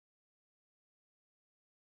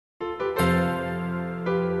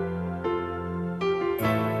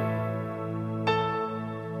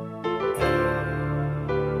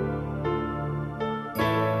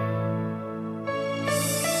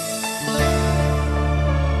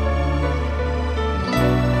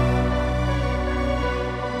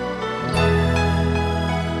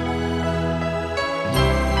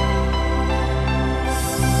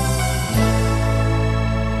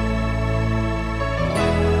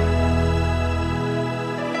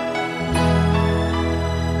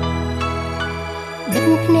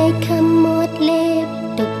ខំមាត់លេប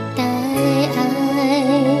ទុកតែឯ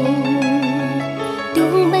ងទូ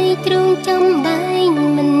បីទ្រង់ចំបែង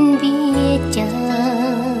មិនវាចា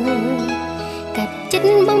កាត់ចិត្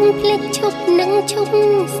តបំភ្លេចឈប់នឹងឈប់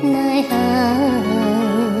ស្នេហា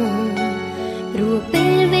ព្រោះពេ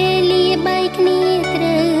លវេលាបែកគ្នាត្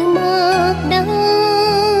រូវមកដល់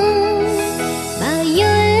បើយ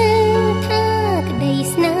ល់ថាក្តី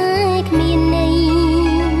ស្នេហ៍គ្មានន័យ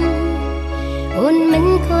អូនមិន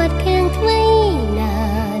ខាត់ខាំងថ្មីណា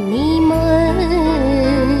នេះមក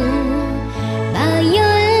បើយ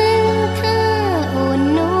ល់ថាអូន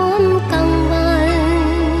នោមកង្វល់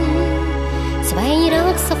ស្វែងរ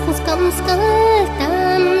កសុខស្គមស្គាល់តា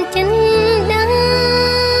មចិនដា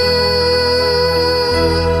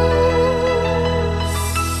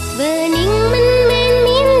វើនីងមិនមែន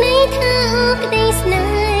មានន័យថាអូក្តីស្នេ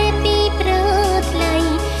ហ៍ពីប្រថ្លៃ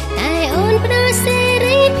តែអូនផ្ដល់សេ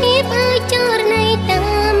រីភាពឲ្យចរណៃតា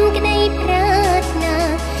មក្តីប្រាថ្នា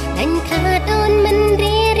ដាច់ខាតអូនមិន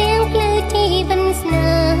រៀបរៀងផ្លូវជីវិតស្នេ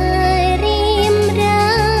ហ៍រៀមរា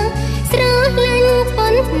ស្រឡាញ់ប៉ុ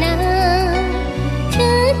ណ្ណា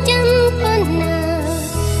ឈឺចាំប៉ុណ្ណា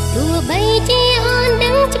ទោះបីជាអូន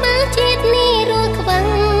ដឹងច្បាស់ជាតិនេះរស់ខ្វាំង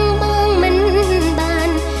បងមិនបាន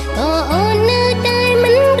ក៏អូននៅតែ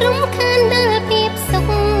មិនរំខានដល់ភាពសុខ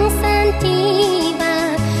សាន្តជីវ៉ា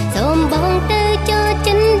សូមបងទៅចោ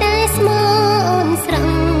ចិនដែលស្មោអូនស្រ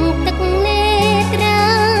ង់ទឹកនេត្រា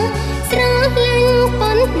ស្រឡាញ់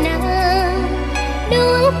ប៉ុណ្ណាដួ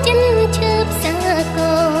ងចិនឈើផ្សា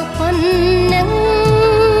ក៏ប៉ុណ្ណឹង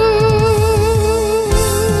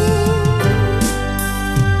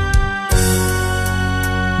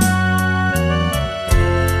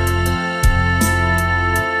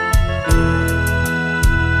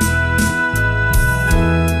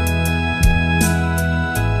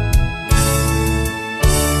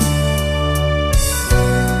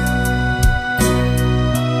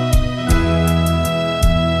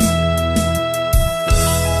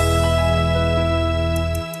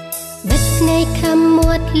ខំ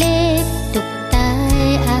មាត់លេបទុកតែ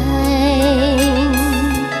ឯង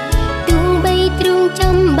ទូបីទ្រង់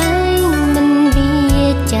ចំបែងមិនវា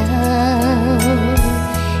ចា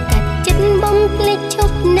កាត់ចិត្តបំភ្លេចឈ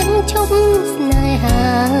ប់នឹងឈប់ស្នេហា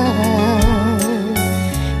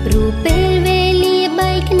ព្រោះពេលវេលា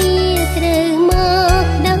បែកគ្នាត្រូវមក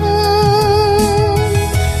ដល់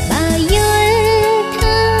បើយល់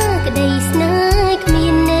ថាក្តីស្នេហ៍គ្មា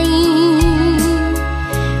នន័យ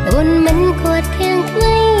អូនមិនខាត់ខាំងថ្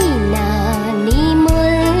មី